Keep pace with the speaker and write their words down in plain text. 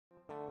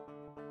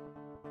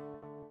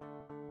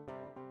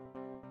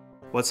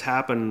What's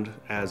happened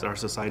as our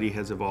society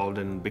has evolved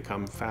and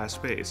become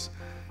fast-paced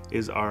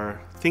is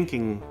our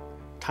thinking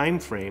time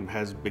frame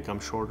has become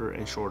shorter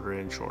and shorter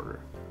and shorter.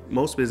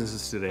 Most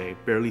businesses today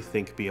barely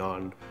think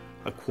beyond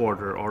a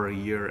quarter or a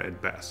year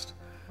at best.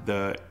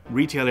 The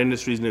retail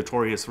industry is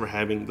notorious for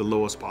having the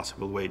lowest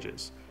possible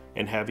wages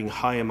and having a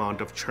high amount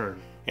of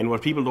churn. And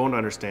what people don't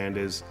understand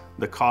is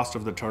the cost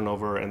of the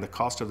turnover and the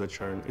cost of the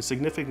churn is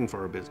significant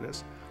for a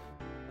business.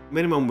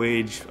 Minimum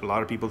wage, a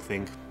lot of people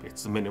think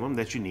it's the minimum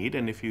that you need,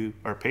 and if you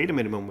are paid a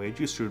minimum wage,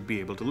 you should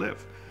be able to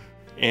live.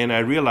 And I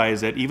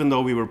realized that even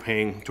though we were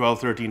paying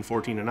 12, 13,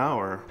 14 an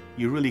hour,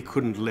 you really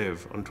couldn't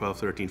live on 12,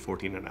 13,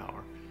 14 an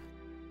hour.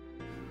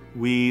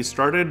 We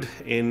started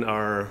in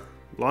our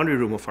laundry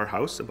room of our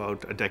house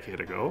about a decade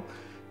ago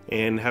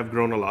and have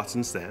grown a lot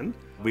since then.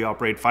 We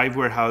operate 5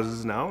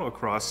 warehouses now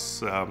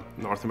across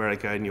North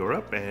America and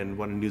Europe, and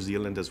one in New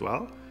Zealand as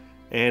well.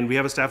 And we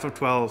have a staff of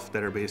 12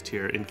 that are based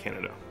here in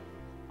Canada.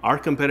 Our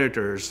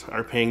competitors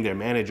are paying their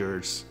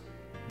managers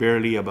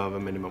barely above a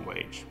minimum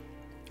wage.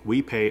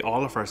 We pay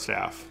all of our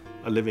staff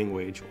a living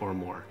wage or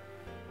more.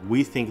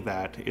 We think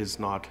that is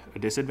not a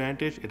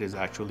disadvantage, it is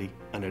actually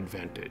an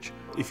advantage.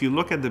 If you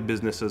look at the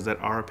businesses that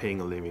are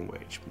paying a living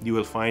wage, you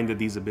will find that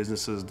these are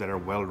businesses that are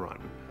well run,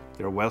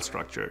 they're well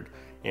structured,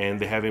 and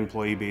they have an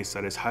employee base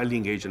that is highly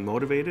engaged and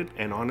motivated,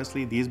 and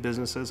honestly, these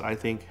businesses, I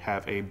think,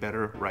 have a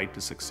better right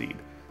to succeed.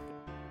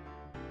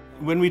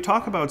 When we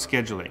talk about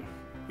scheduling,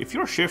 if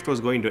your shift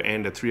was going to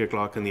end at 3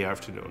 o'clock in the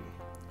afternoon,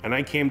 and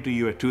I came to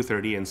you at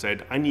 2:30 and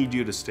said, I need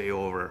you to stay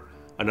over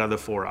another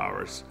 4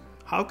 hours,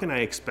 how can I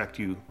expect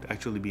you to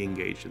actually be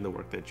engaged in the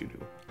work that you do?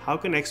 How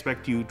can I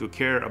expect you to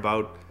care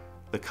about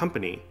the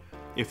company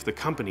if the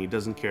company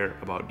doesn't care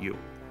about you?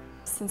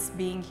 Since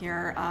being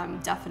here,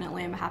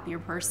 definitely I'm a happier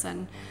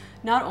person.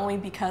 Not only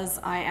because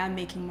I am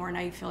making more and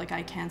I feel like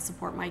I can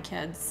support my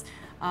kids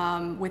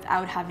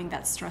without having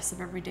that stress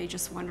of every day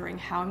just wondering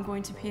how I'm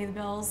going to pay the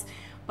bills,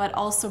 but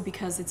also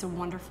because it's a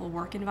wonderful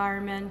work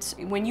environment.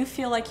 When you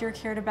feel like you're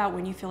cared about,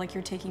 when you feel like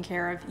you're taken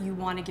care of, you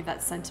want to give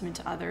that sentiment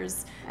to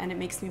others, and it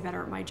makes me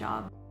better at my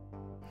job.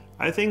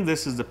 I think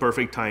this is the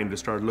perfect time to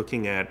start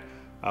looking at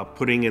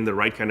putting in the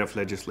right kind of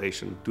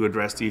legislation to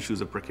address the issues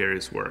of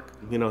precarious work.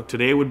 You know,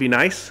 today would be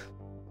nice.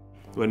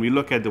 When we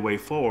look at the way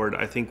forward,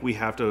 I think we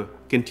have to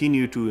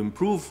continue to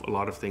improve a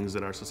lot of things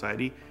in our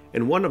society,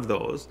 and one of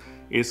those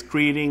is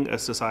creating a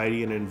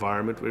society and an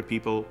environment where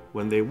people,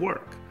 when they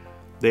work,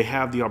 they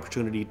have the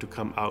opportunity to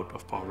come out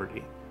of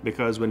poverty.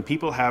 Because when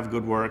people have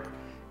good work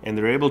and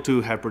they're able to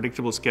have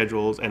predictable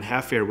schedules and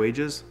have fair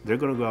wages, they're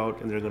going to go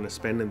out and they're going to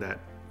spend in that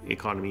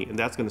economy, and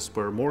that's going to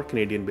spur more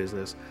Canadian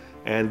business,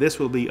 and this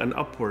will be an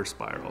upward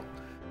spiral.